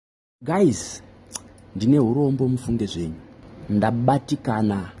Guys, ndine urombo mufunge zvenyu.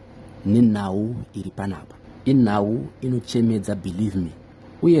 Ndabatikana nenhau iri panapa. Inhau inochemedza, believe me.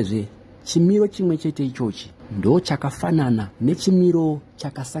 Uyezve chimiro chimwe chete ichochi ndo chakafanana nechimiro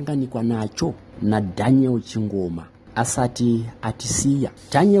chakasanganikwa nacho naDaniel Chingoma asati atisiya.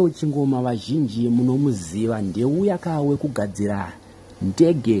 Daniel Chingoma vazhinji munomuziva ndeuya kawe kugadzira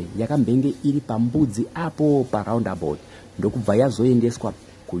ndege yakambenge iri pambudzi apo paroundabout ndokubva yazoendeswa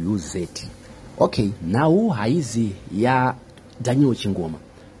kuUZ. Okay, nhau haizi ya Daniel Chingoma.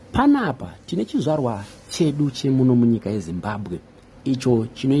 Panapa tine chizvarwa chedu chemuno munyika yeZimbabwe icho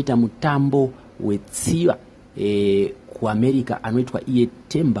chinoita mutambo wetsiva kuAmerica anoitwa iye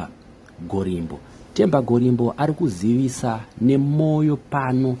Themba Gorimbo. Themba Gorimbo ari kuzivisa nemoyo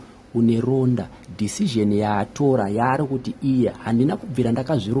pano une ronda decision yaatora yaari kuti iye handina kubvira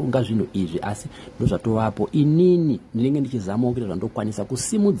ndakazvironga zvinhu izvi asi ndozvatovapo inini ndinenge ndichizamawo kuti zvandokwanisa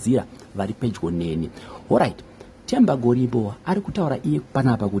kusimudzira vari pedyo neni. Alright, Themba Gorimbo ari kutaura iye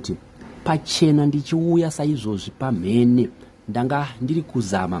panapa kuti pachena ndichiuya saizvozvi pamhene ndanga ndiri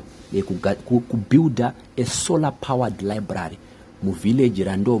kuzama kubuilda a solar powered library muvillage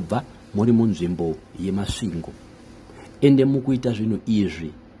randobva muri munzvimbo yemasvingo. Ende mukuita zvinhu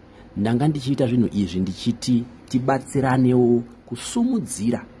izvi ndanga ndichiita zvinhu izvi ndichiti tibatsiranewo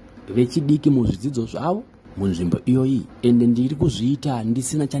kusumudzira vechidiki muzvidzidzo zvavo munzvimbo iyoyi. Ende ndiri kuzviita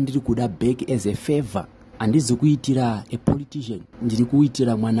ndisina chandiri kuda back as a favor. Handizi kuitira a politician, ndiri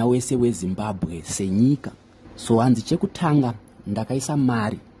kuitira mwana wese weZimbabwe senyika. So hanzi chekutanga ndakaisa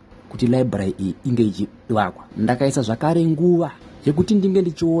mari kuti library iyi inge ichivakwa. Ndakaisa zvakare nguva yekuti ndinge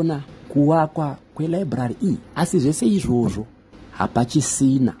ndichiona kuvakwa kwelibrary iyi. Asi zvese izvozvo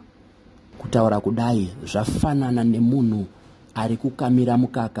hapachisina. Kutaura kudai zvafanana nemunhu ari kukamira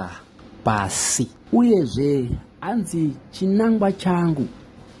mukaka pasi. Uyezve hanzi chinangwa changu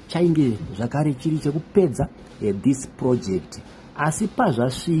chainge zvakare chiri chekupedza this project. Asi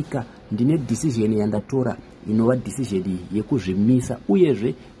pazvasvika ndine decision yandatora inova decision yekuzvimisa.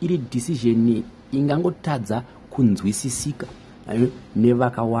 Uyezve iri decision ingangotadza kunzwisisika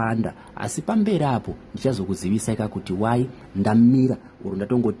nevakawanda. Asi pamberi apo ndichazokuzivisa ika kuti why ndamira uri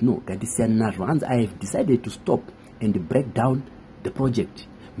ndatongoti no ngatisiyanei nazvo. Hanzi I have decided to stop and break down the project.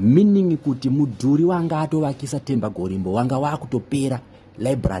 Meaning kuti mudhuri wanga atovakisa Themba Gorimbo wanga wakutopera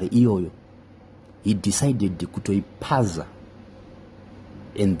library iyoyo. He decided kutoipaza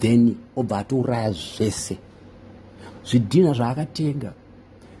and then obva atouraya zvese. Zvidhina zvaakatenga,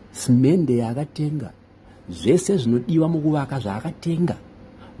 simende yaakatenga, zvese zvinodiwa mukuvaka zvaakatenga,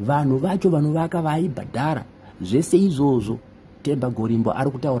 vanhu vacho vanovaka vaibhadhara, zvese izvozvo Themba Gorimbo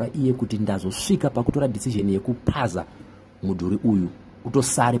ari kutaura iye kuti ndazosvika pakutora decision yekupaza mudhuri uyu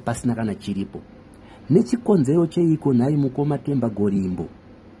utosare pasina kana chiripo. Nechikonzero cheiko nhai mukoma Themba Gorimbo?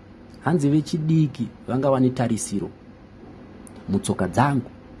 Hanzi vechidiki vanga vane tarisiro mutsoka dzangu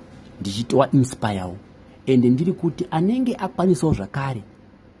ndichitowa inspirewo. Ende ndiri kuti anenge akwanisawo zvakare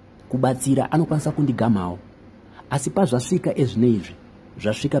kubatsira anokwanisa kundigamawo. Asi pazvasvika ezvinoizvi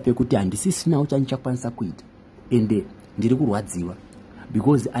zvasvika pekuti handisisinawo chandichakwanisa kuita. Ende ndiri kurwadziwa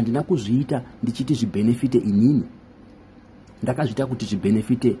because handina kuzviita ndichiti zvibenefite inini. Ndakazviita kuti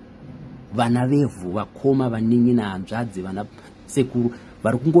zvibenefite vana vevhu, vakoma, vaningi nahanzvadzi, vana sekuru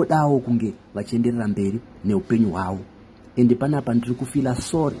vari kungodawo kunge vachienderera mberi neupenyu hwavo. Ende panapa ndiri kufila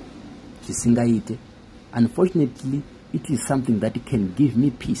sorry zvisingaite. Unfortunately, it is something that can give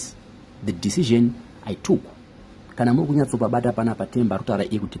me peace. The decision I took. Kana muri kunyatsopabata panapa Themba rutaura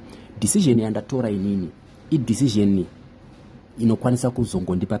iye kuti decision yandatora inini decision inokwanisa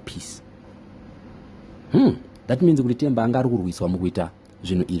kuzongondipa peace. That means kuti Themba anga ari kurwiswa mukuita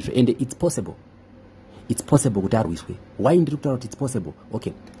zvinhu izvi. And it's possible. It's possible kuti arwiswe. Why ndiri kutaura kuti it's possible?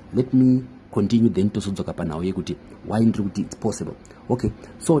 Okay, let me continue then tosodzoka panhau yekuti why ndiri kuti it's possible. Okay,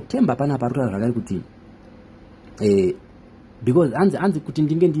 so Themba panapa ari kutaura zvakare kuti because hanzi kuti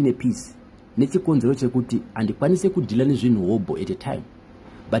ndinge ndine peace nechikonzero chekuti handikwanise kudhila nezvinhu hobo at a time.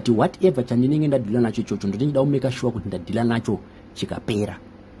 But whatever chandinenge ndadhila nacho ichocho ndinenge kumeka sure kuti ndadhila nacho chikapera.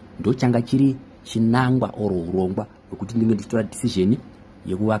 Ndo changa chiri chinangwa oro urongwa wekuti ndinge ndichitora decision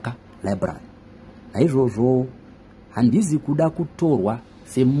yekuvaka library. Naizvozvo handizi kuda kutorwa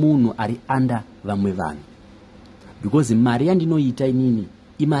semunhu ari under vamwe vanhu. Because mari yandinoita inini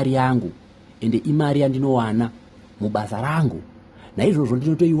imari yangu ende imari yandinowana mubasa rangu. Naizvozvo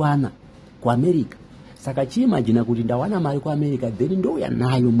ndinotoiwana kuAmerica. Saka chiimagina kuti ndawana mari kuAmerica then ndouya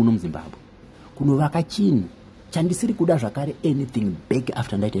nayo muno muZimbabwe kunovaka chinhu chandisiri kuda zvakare anything back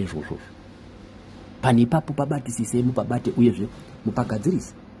after ndaita izvozvo. Pane ipapo pabatisise mupabate uyezve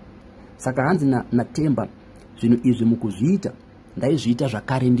mupagadzirisa. Saka hanzi naThemba zvinhu izvi mukuzviita ndaizviita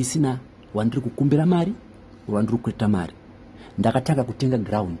zvakare ndisina wandiri kukumbira mari wandiri kuita mari. Ndakatanga kutenga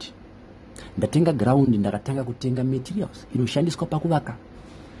ground, ndatenga ground, ndakatanga kutenga materials inoshandiswa pakuvaka,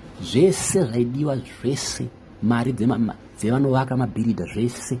 zvese zvaidiwa, zvese mari dzevanovaka mabhiridha,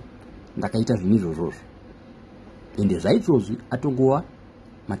 zvese ndakaita zvinhu izvozvo. Ende zvaizvozvi atongova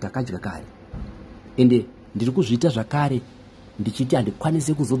matakadya kare, ende ndiri kuzviita zvakare ndichiti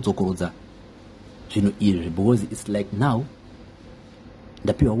handikwanisi kuzodzokorodza zvinhu izvi because it's like now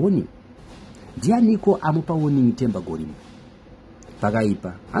ndapiwa warning. Ndianiko amupa warning Themba Gorimbo?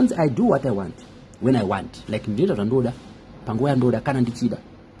 Pakaipa hanzi I do what I want when I want, like ndinoita zvandoda panguva yandoda kana ndichida,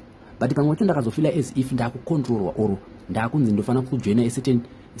 but pamwe pacho ndakazofila as if ndakucontrolwa or ndakunzi ndofana kujoina a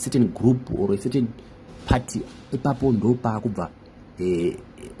certain group or a certain party. Ipapo ndo paakubva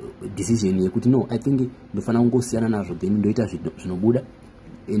decision yekuti no, I think ndofana kungosiyana nazvo then ndoita zvinobuda.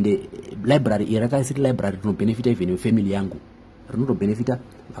 Ende library irakaisiti library rinobenefita even family yangu, rinotobenefita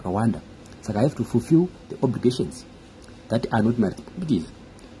vakawanda, saka I have to fulfill the obligations that are not my responsibilities.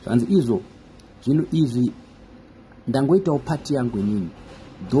 Zvanzi izvo zvinhu izvi ndangoitawo party yangu inini,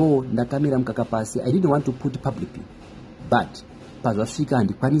 though ndakamira mukaka pasi. I didn't want to put publicly, but pazvasvika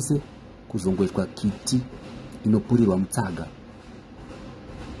handikwanise kuzongoitwa kiti inopurirwa mutsaga.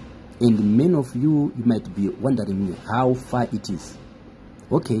 And many of you might be wondering how far it is.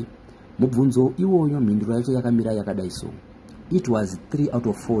 Okay, mubvunzo iwoyo mhinduro yacho yakamira yakadai so. It was 3 out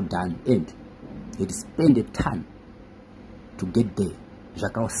of 4 done and it spent a ton to get there.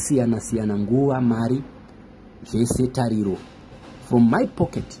 Zvakasiyana nguva, mari, zvese tariro. From my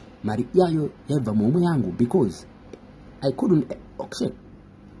pocket, mari yayo yaibva muhomwe yangu because I couldn't auction.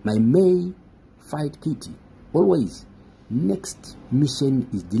 My May fight kitty always next mission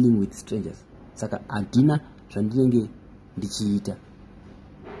is dealing with strangers. Saka handina zvandinenge ndichiita.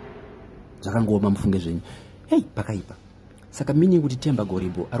 Zvakangoma mufunge zvenyu. Hey, pakaipa. Saka mini kuti Themba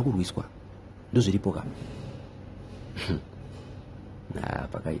Gorimbo ari kurwiswa ndozviripo ka.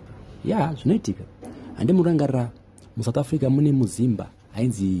 Pakaipa. Ya, zvinoitika. Hande murangarira muSouth Africa mune muzimba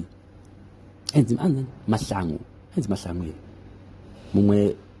ainzi Mahlangu. Ainzi Mahlangu here.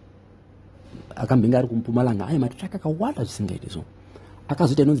 Mumwe akambenga ari kuMpumalanga ane matraka akawanda zvisingaite so.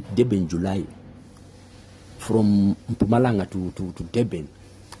 Akazoita inonzi Durban July from Mpumalanga to Durban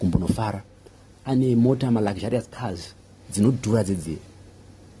kumbunofara. Ane mota luxurious cars dzinodhura dzedze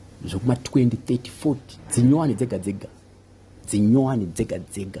zvokuma 20, 30, 40 dzinyowani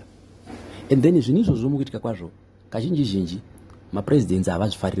dzega. And then zvinizvo zvomukuitika kwazvo kazhinji mapresidents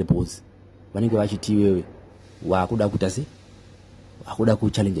havazvifarire pose, vanenge vachiti iwewe wakuda kuita se wakuda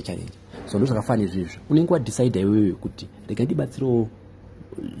kuchallenge. So ndozvakafana izvizvi, unenge wadecide iwewe kuti rega ndibatsirewo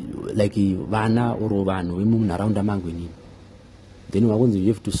like vana or vanhu vemunharaunda mangu inini. Then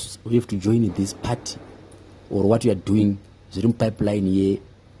you have to join this party or what you are doing zviri mupipeline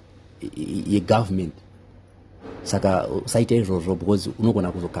ye government. Saka saita izvozvo because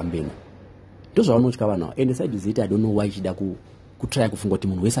unogona kuzokambena. Ndozvavanotya vanhu. And side zita I don't know why chida kutry kufunga kuti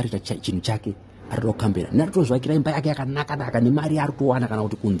munhu wese arita chinhu chake arito kambena. Naritozvakira imba yake yakanaka nemari ari kuwana kana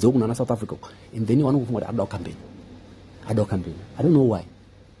kuti kunze kuna South Africa. And then vanokufunga kuti arida kambena. I don't know why.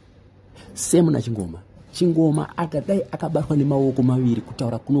 Same na Chingoma akadai akabatwa nemaoko maviri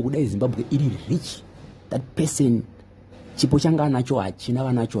kutaura kuno kudai Zimbabwe iri rich. That person chipo changa nacho hachina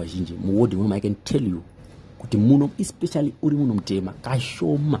vanacho vazhinji muward mwe. I can tell you kuti muno especially uri muno mutema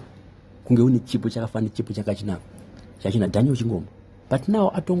kashoma kunge une chipo chakafana chipo chakachina Daniel Chingoma. But now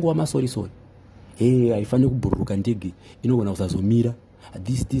atongwa masori. Haifani kubhururuka ndege inogona kusazomira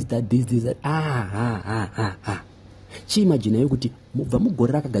this that. Chiimagine yokuti mubva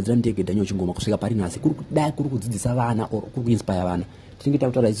mugore rakagadzira ndege Daniel Chingoma kusvika pari nhasi kuri kudzidzisa vana or kuri kuinspire vana. Tinenge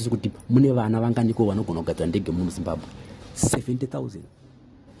takutaura isusu kuti mune vana vanganiko vanogona kugadzira ndege muno Zimbabwe 70,000.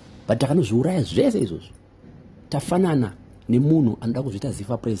 But takanozviuraya zvese izvozvo. Tafanana nemunhu anoda kuzviita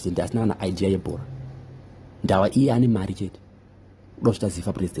zifa president asina kana idea yebhora. Ndawa iye ane mari chete. Uda kuzviita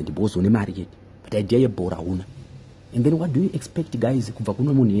zifa president because une mari chete. But idea yebhora huna. And then what do you expect guys kubva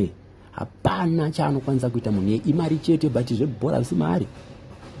kuno munhu yeye? Hapana chaanokwanisa kuita munhu yeye. Imari chete but zvebhora zvisi mari.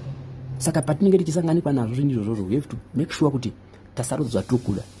 Saka patinenge tichisanganikwa nazvo zvinhu izvozvo we have to make sure kuti tasarudza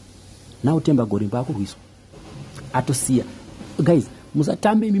zvatiri. Now Themba Gorimbo akurwiswa. Atosiya. Guys,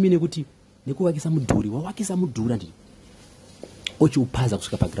 musatambe imimi nekuti nekuvakisa mudhuri. Wawakisa mudhuri ndini. Ochiupaza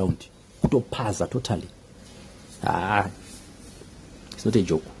kusvika paground. Kutopaza totally. It's not a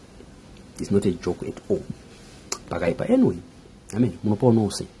joke. It's not a joke at all. Pakaipa anyway. Amen. Munopawo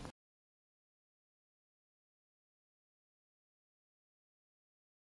nose.